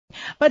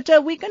But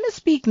we're going to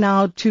speak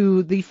now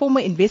to the former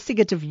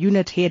investigative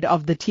unit head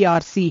of the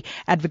TRC,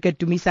 Advocate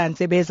Dumisa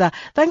Nsebeza.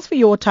 Thanks for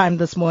your time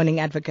this morning,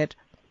 Advocate.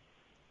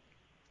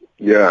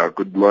 Yeah,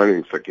 good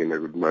morning, Sakina.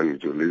 Good morning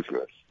to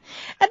listeners.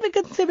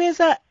 Advocate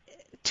Nsebeza,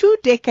 2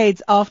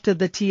 decades after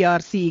the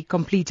TRC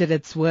completed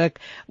its work,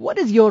 what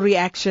is your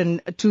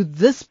reaction to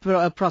this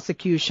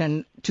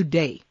prosecution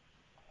today?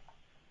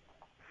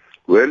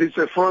 Well, it's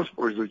a false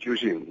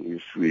prosecution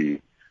if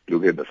we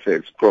look at the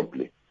facts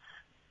properly.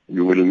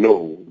 You will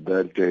know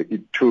that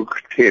it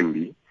took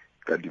Thembi,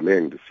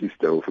 Kadimeng, the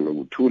sister of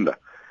Noguthula,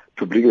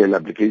 to bring an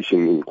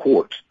application in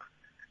court.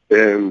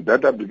 And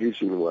that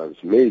application was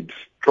made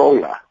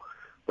stronger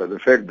by the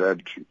fact that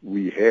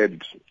we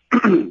had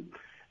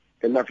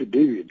an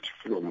affidavit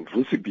from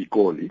Vusi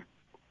Pikoli,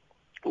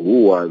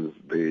 who was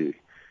the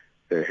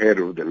head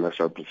of the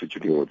National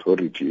Prosecuting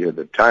Authority at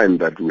the time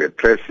that we were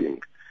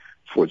pressing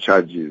for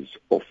charges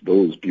of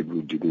those people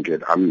who didn't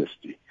get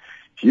amnesty.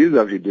 His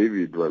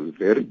affidavit was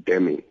very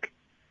damning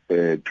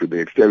to the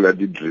extent that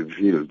it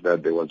revealed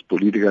that there was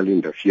political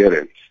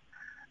interference,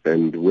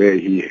 and where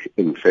he,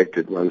 in fact,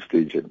 at one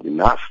stage had been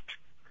asked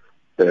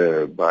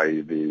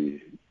by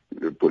the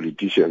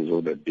politicians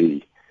of the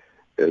day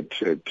at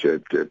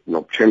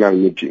nocturnal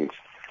meetings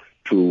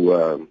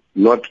to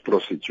not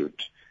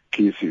prosecute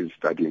cases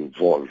that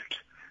involved,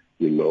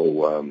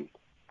 the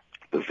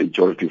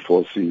security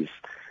forces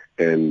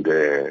and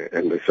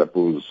I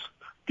suppose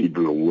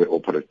people who were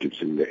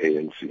operatives in the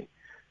ANC.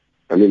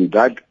 I mean,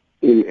 that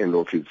in and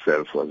of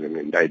itself was an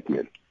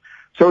indictment.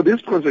 So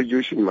this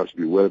prosecution must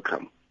be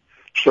welcome.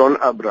 Sean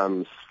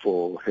Abrams,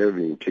 for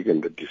having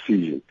taken the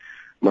decision,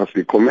 must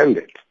be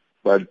commended,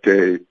 but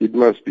it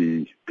must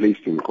be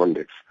placed in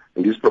context.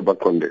 And this proper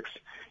context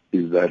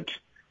is that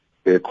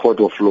a court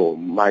of law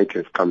might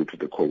have come to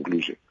the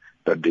conclusion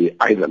that they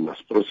either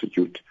must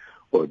prosecute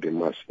or they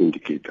must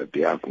indicate that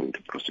they are going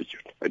to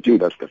prosecute. I think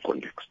that's the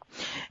context.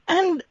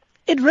 And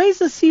it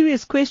raises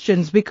serious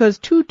questions because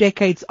 2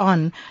 decades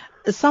on,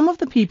 some of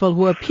the people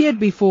who appeared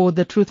before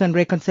the Truth and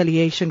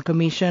Reconciliation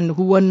Commission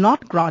who were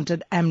not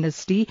granted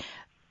amnesty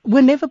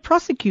were never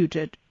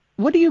prosecuted.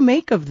 What do you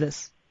make of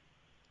this?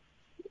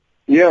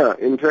 Yeah,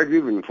 in fact,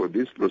 even for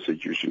this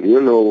prosecution,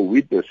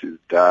 witnesses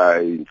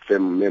die,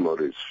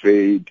 memories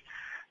fade.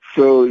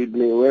 So it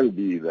may well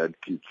be that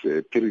it's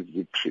a Pyrrhic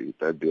victory,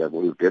 that they are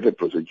going to get a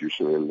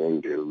prosecution and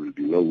then there will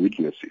be no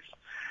witnesses.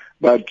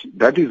 But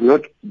this is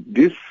not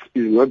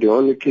the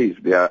only case.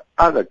 There are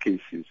other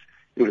cases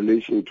in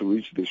relation to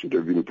which there should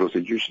have been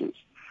prosecutions.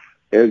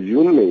 As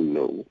you may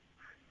know,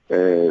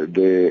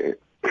 the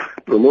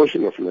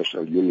Promotion of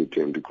National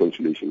Unity and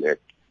Reconciliation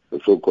Act,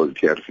 the so-called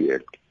TRC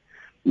Act,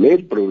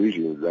 made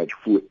provisions that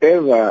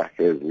whoever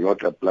has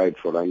not applied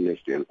for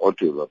amnesty and ought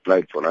to have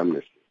applied for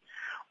amnesty,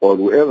 or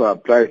whoever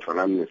applied for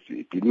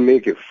amnesty didn't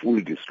make a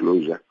full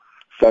disclosure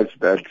such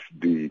that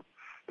the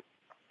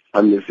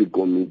amnesty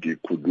committee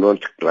could not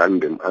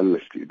grant them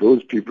amnesty.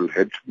 Those people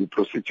had to be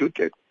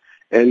prosecuted.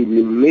 And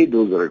we made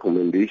those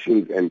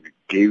recommendations and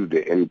gave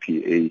the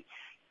NPA,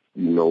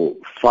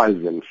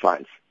 files and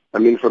files. I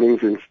mean, for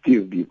instance,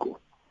 Steve Biko.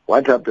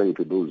 What happened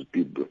to those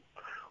people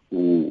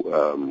who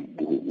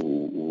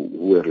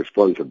were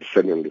responsible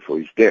suddenly for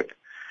his death?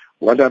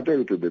 What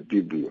happened to the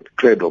people at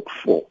Craddock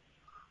 4?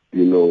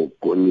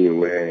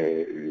 Koniwe,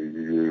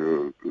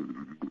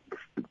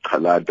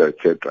 Kalata,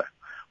 etc.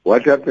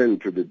 What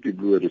happened to the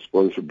people who were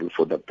responsible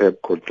for the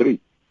PEPCO 3?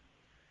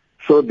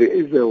 So there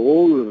is a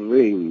whole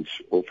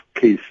range of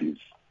cases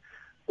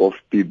of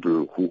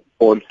people who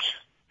ought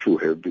to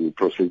have been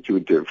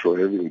prosecuted for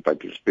having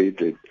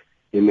participated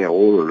in a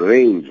whole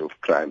range of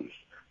crimes,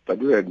 but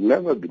who had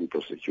never been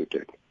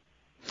prosecuted.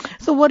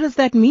 So what does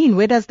that mean?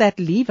 Where does that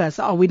leave us?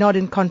 Are we not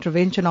in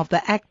contravention of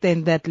the act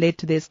then that led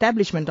to the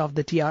establishment of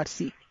the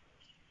TRC?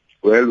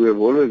 Well, we have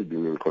always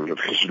been in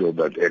contravention of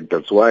that act.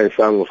 That's why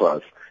some of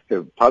us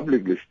have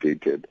publicly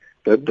stated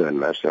that the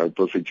National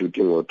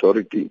Prosecuting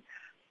Authority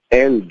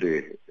and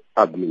the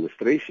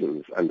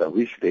administrations under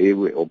which they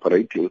were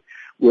operating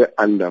were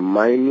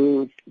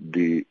undermining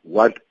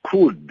what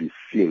could be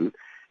seen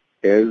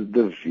as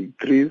the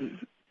victories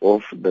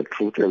of the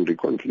Truth and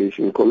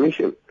Reconciliation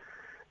Commission.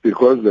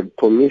 Because the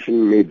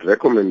commission made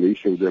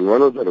recommendations, and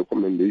one of the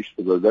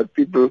recommendations was that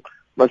people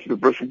must be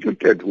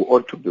prosecuted who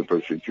ought to be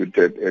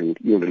prosecuted, and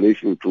in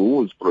relation to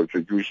whose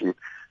prosecution,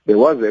 there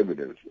was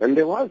evidence. And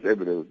there was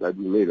evidence that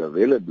we made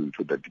available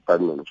to the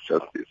Department of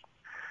Justice.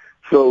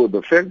 So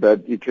the fact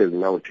that it has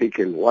now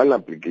taken one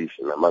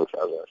application, amongst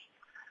others,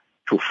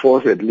 to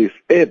force at least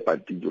a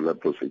particular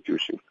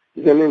prosecution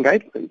is an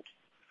indictment.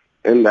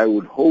 And I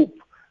would hope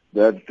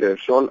that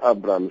Sean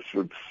Abrams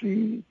should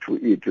see to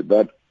it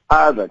that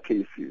other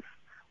cases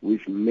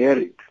which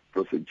merit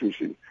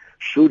prosecution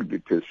should be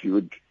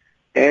pursued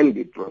and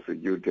be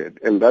prosecuted,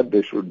 and that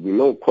there should be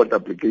no court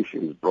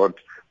applications brought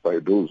by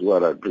those who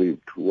are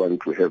aggrieved, who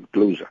want to have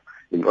closure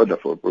in order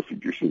for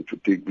prosecution to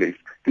take place.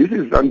 This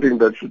is something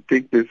that should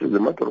take place as a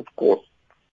matter of course.